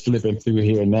I'm just flipping through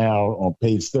here now on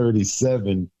page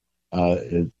 37.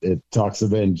 It talks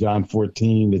about in John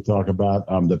 14, they talk about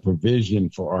the provision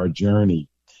for our journey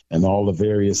and all the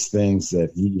various things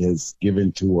that he has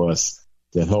given to us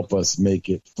to help us make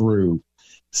it through.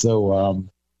 So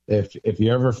if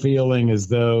you're ever feeling as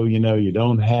though, you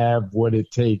don't have what it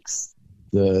takes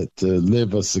to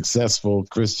live a successful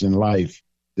Christian life,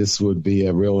 this would be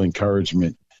a real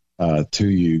encouragement to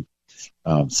you.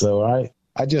 So I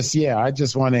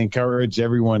just want to encourage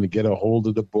everyone to get a hold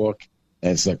of the book.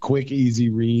 It's a quick, easy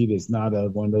read. It's not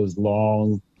one of those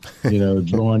long,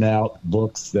 drawn out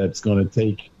books that's going to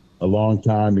take a long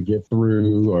time to get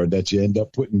through or that you end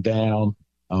up putting down.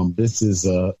 This is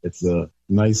it's a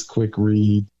nice, quick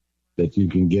read that you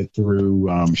can get through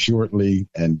shortly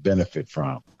and benefit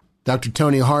from. Dr.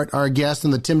 Tony Hart, our guest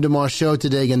on the Tim DeMoss Show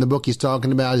today. Again, the book he's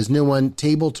talking about is new one,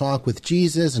 Table Talk with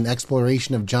Jesus, an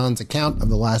exploration of John's account of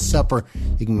the Last Supper.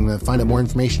 You can find out more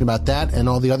information about that and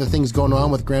all the other things going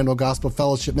on with Grand Ole Gospel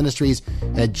Fellowship Ministries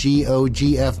at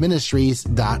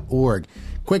gogfministries.org.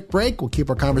 Quick break. We'll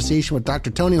keep our conversation with Dr.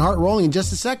 Tony Hart rolling in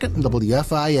just a second on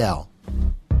WFIL.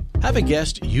 Have a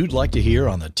guest you'd like to hear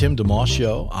on the Tim DeMoss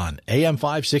Show on AM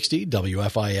 560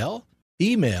 WFIL?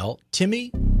 Email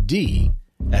Timmy D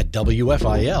at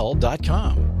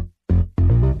WFIL.com.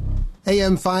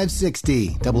 AM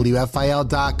 560,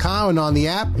 WFIL.com, and on the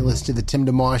app, you listen to the Tim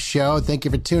DeMoss Show. Thank you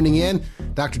for tuning in.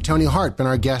 Dr. Tony Hart been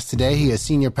our guest today. He is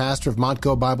senior pastor of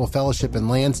Montco Bible Fellowship in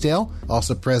Lansdale,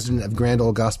 also president of Grand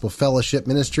Ole Gospel Fellowship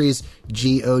Ministries,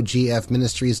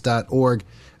 gogfministries.org.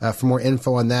 For more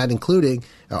info on that, including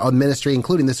on ministry,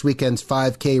 including this weekend's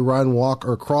 5K run, walk,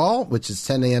 or crawl, which is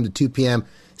 10 a.m. to 2 p.m.,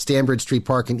 Stanbridge Street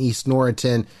Park in East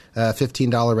Norriton,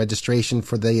 $15 registration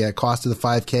for the cost of the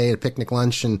 5K, a picnic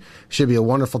lunch, and should be a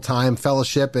wonderful time,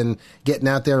 fellowship, and getting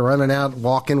out there, running out,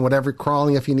 walking, whatever,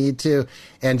 crawling if you need to,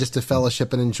 and just to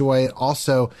fellowship and enjoy it.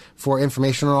 Also, for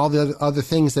information on all the other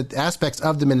things, that aspects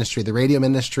of the ministry, the radio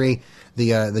ministry,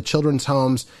 the children's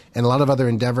homes, and a lot of other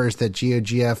endeavors that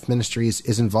GOGF Ministries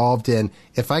is involved in.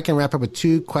 If I can wrap up with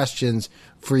two questions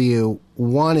for you.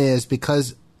 One is,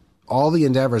 because all the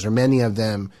endeavors, or many of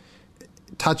them,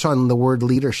 touch on the word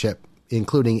leadership,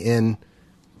 including in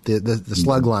the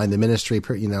slug line, the ministry,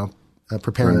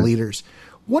 preparing leaders.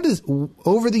 What is,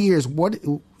 over the years,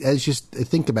 as you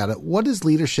think about it, what does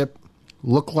leadership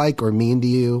look like or mean to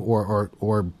you, or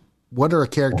what are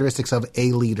characteristics of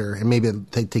a leader? And maybe it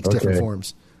takes different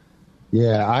forms.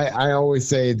 Yeah, I always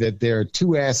say that there are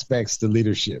two aspects to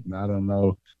leadership. And I don't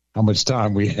know how much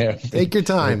time we have. Take your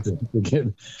time.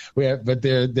 But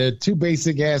there are two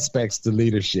basic aspects to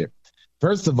leadership.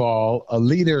 First of all, a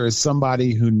leader is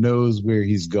somebody who knows where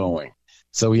he's going.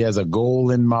 So he has a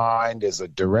goal in mind, there's a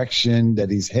direction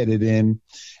that he's headed in.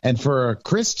 And for a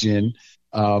Christian,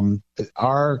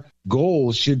 our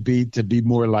goal should be to be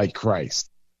more like Christ.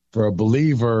 for a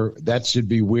believer, that should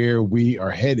be where we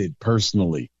are headed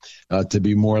personally, to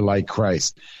be more like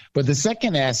Christ. But the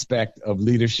second aspect of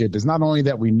leadership is not only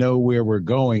that we know where we're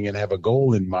going and have a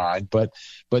goal in mind, but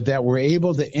that we're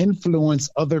able to influence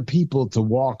other people to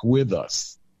walk with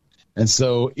us. And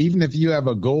so even if you have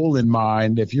a goal in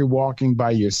mind, if you're walking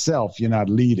by yourself, you're not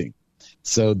leading.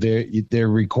 So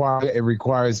it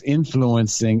requires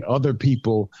influencing other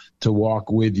people to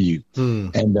walk with you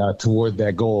and toward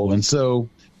that goal. And so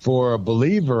for a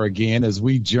believer, again, as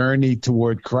we journey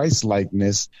toward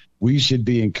Christ-likeness, we should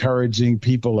be encouraging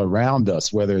people around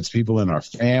us, whether it's people in our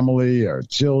family, our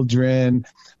children,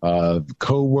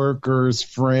 co-workers,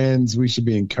 friends. We should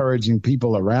be encouraging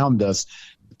people around us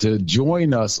to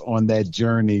join us on that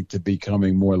journey to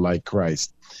becoming more like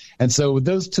Christ. And so with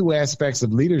those two aspects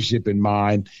of leadership in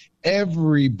mind,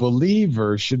 every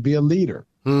believer should be a leader.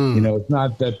 You know, it's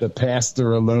not that the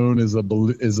pastor alone is a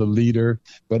leader,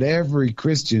 but every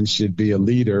Christian should be a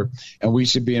leader, and we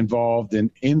should be involved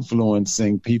in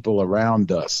influencing people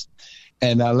around us.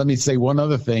 And let me say one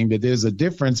other thing, that there's a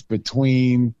difference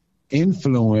between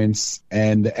influence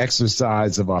and the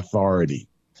exercise of authority.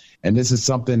 And this is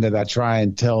something that I try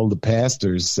and tell the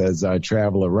pastors as I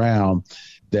travel around,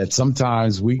 that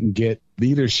sometimes we can get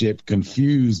leadership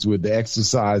confused with the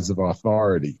exercise of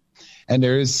authority. And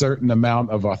there is a certain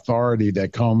amount of authority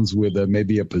that comes with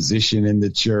maybe a position in the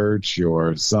church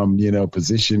or some,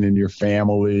 position in your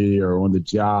family or on the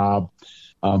job.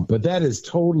 But that is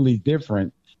totally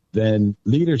different than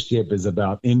leadership is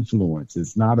about influence.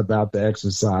 It's not about the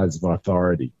exercise of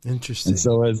authority. Interesting. And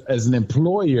so as an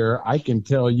employer, I can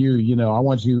tell you, I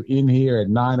want you in here at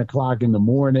 9:00 in the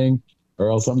morning,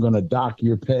 or else I'm going to dock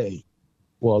your pay.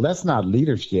 Well, that's not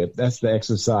leadership. That's the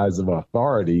exercise of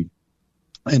authority.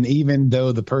 And even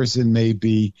though the person may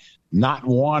be not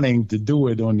wanting to do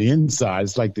it on the inside,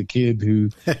 it's like the kid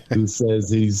who says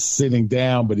he's sitting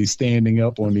down, but he's standing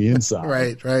up on the inside.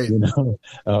 Right.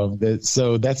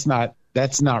 So that's not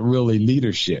really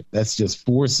leadership. That's just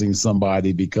forcing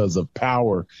somebody because of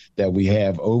power that we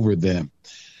have over them.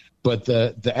 But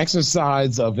the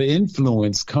exercise of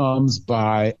influence comes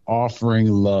by offering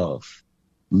love.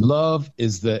 Love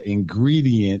is the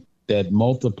ingredient that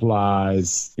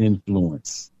multiplies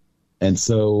influence. And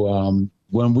so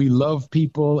when we love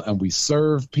people and we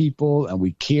serve people and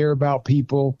we care about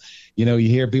people, you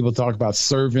hear people talk about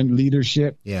servant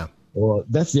leadership. Yeah. Well,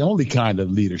 that's the only kind of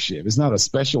leadership. It's not a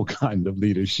special kind of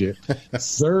leadership.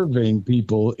 Serving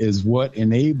people is what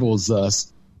enables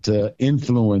us to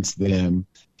influence them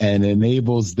and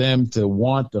enables them to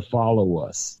want to follow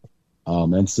us.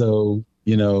 And so,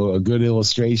 a good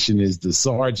illustration is the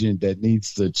sergeant that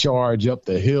needs to charge up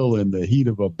the hill in the heat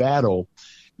of a battle.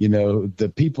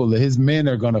 The people, his men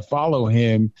are going to follow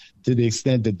him to the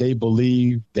extent that they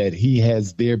believe that he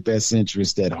has their best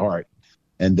interest at heart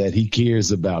and that he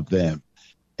cares about them.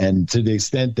 And to the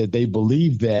extent that they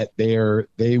believe that,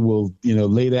 they will,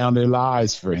 lay down their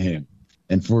lives for him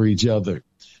and for each other.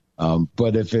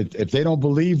 But if they don't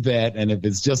believe that, and if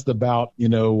it's just about,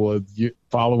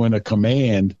 following a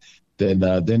command, then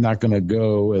they're not going to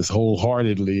go as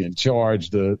wholeheartedly and charge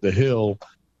the hill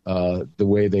the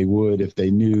way they would if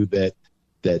they knew that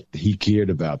he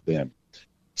cared about them.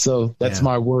 So that's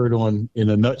my word in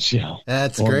a nutshell.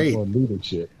 That's great. On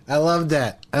leadership. I love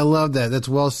that. That's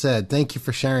well said. Thank you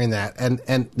for sharing that.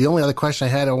 And the only other question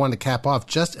I had, I wanted to cap off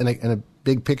just in a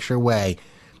big picture way.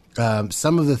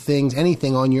 Some of the things,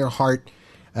 anything on your heart,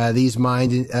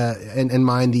 mind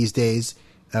these days,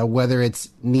 whether it's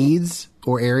needs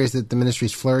or areas that the ministry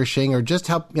is flourishing, or just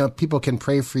how people can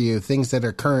pray for you, things that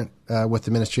are current with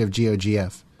the ministry of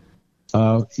GOGF.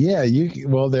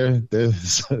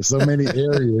 There's so many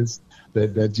areas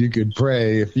that you could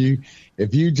pray.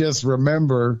 If you just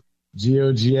remember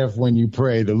GOGF when you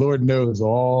pray, the Lord knows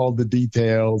all the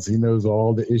details. He knows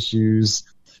all the issues.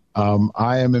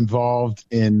 I am involved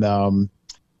in the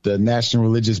National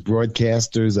Religious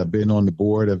Broadcasters. I've been on the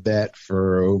board of that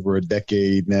for over a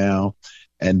decade now.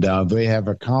 And they have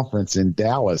a conference in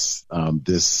Dallas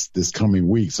this coming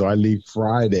week. So I leave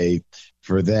Friday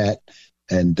for that.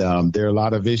 And there are a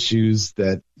lot of issues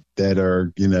that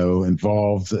are,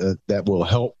 involved that will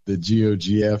help the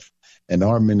GOGF and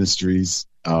our ministries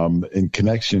in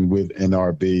connection with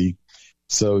NRB.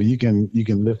 So you can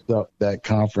lift up that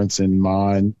conference in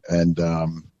mind and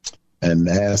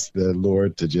ask the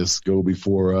Lord to just go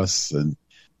before us. And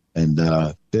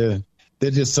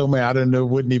there's just so many,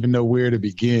 wouldn't even know where to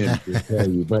begin to tell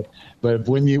you. But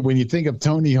when you think of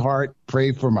Tony Hart,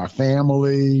 pray for my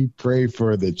family, pray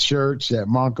for the church at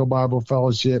Monco Bible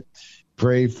Fellowship,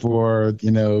 pray for,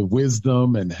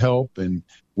 wisdom and help and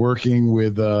working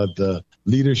with the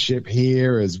leadership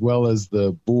here, as well as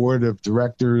the board of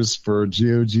directors for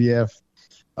GOGF.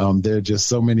 There are just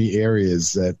so many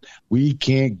areas that we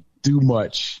can't do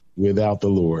much without the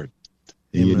Lord.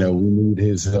 And, we need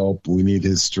his help, we need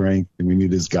his strength, and we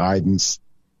need his guidance.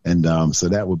 And so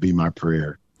that would be my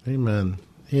prayer. Amen.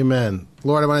 Amen.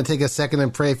 Lord, I want to take a second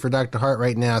and pray for Dr. Hart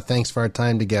right now. Thanks for our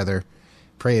time together.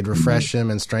 Pray it'd refresh him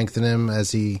and strengthen him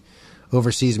as he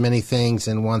oversees many things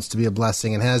and wants to be a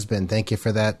blessing and has been. Thank you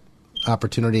for that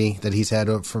opportunity that he's had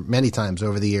for many times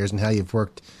over the years and how you've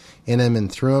worked in him and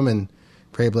through him. And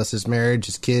pray bless his marriage,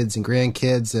 his kids and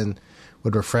grandkids, and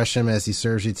would refresh him as he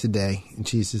serves you today. In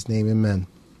Jesus' name, amen.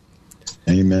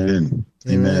 Amen.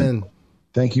 Amen.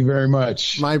 Thank you very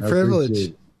much. My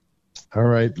privilege. All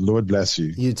right. Lord bless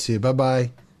you. You too.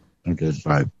 Bye-bye. Okay,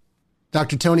 bye.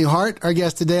 Dr. Tony Hart, our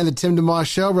guest today on the Tim DeMoss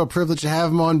Show. Real privilege to have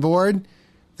him on board.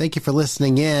 Thank you for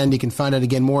listening in. You can find out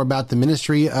again more about the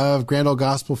ministry of Grand Old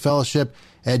Gospel Fellowship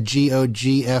at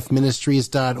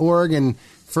gogfministries.org. And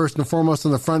first and foremost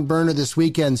on the front burner this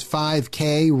weekend's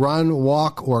 5K, run,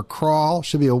 walk, or crawl.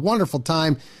 Should be a wonderful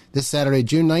time this Saturday,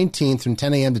 June 19th from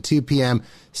 10 a.m. to 2 p.m.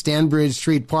 Stanbridge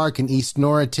Street Park in East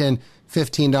Norriton.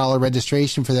 $15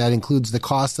 registration for that includes the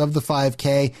cost of the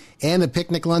 5K and a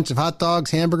picnic lunch of hot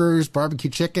dogs, hamburgers, barbecue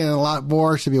chicken, and a lot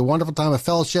more. Should be a wonderful time of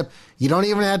fellowship. You don't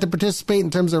even have to participate in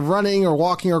terms of running or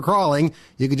walking or crawling.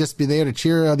 You could just be there to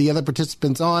cheer the other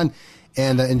participants on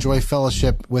and enjoy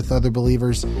fellowship with other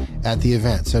believers at the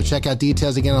event. So check out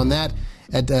details again on that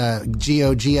at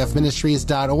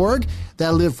gogfministries.org.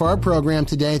 That'll do it for our program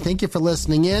today. Thank you for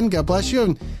listening in. God bless you,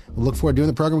 and we'll look forward to doing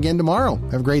the program again tomorrow.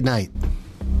 Have a great night.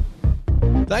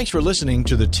 Thanks for listening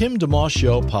to the Tim DeMoss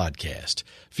Show podcast.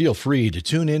 Feel free to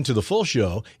tune in to the full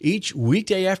show each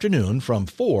weekday afternoon from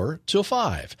 4 till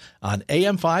 5 on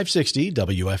AM 560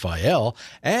 WFIL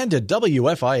and at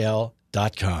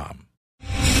WFIL.com.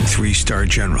 3-star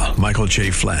General Michael J.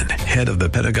 Flynn, head of the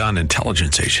Pentagon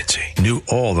Intelligence Agency, knew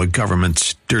all the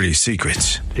government's dirty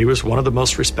secrets. He was one of the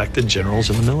most respected generals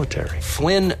in the military.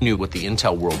 Flynn knew what the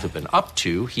intel world had been up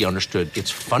to. He understood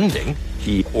its funding.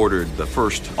 He ordered the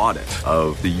first audit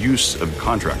of the use of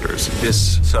contractors.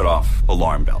 This set off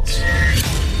alarm bells.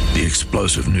 The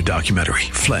explosive new documentary,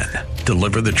 Flynn,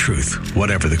 Deliver the Truth,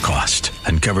 Whatever the Cost,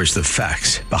 uncovers the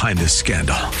facts behind this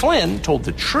scandal. Flynn told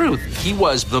the truth. He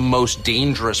was the most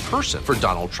dangerous person for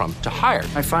Donald Trump to hire.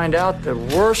 I find out the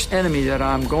worst enemy that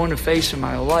I'm going to face in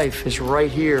my life is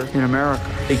right here in America.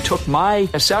 They took my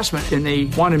assessment and they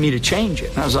wanted me to change it.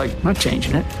 And I was like, I'm not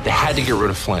changing it. They had to get rid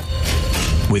of Flynn.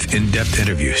 With in-depth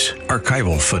interviews,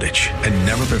 archival footage, and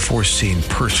never-before-seen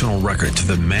personal records of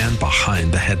the man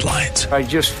behind the headlines. I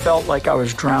just felt like I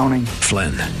was drowning.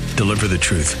 Flynn, Deliver the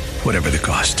Truth, Whatever the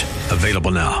Cost.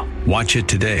 Available now. Watch it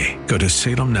today. Go to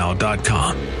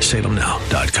salemnow.com.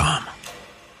 salemnow.com.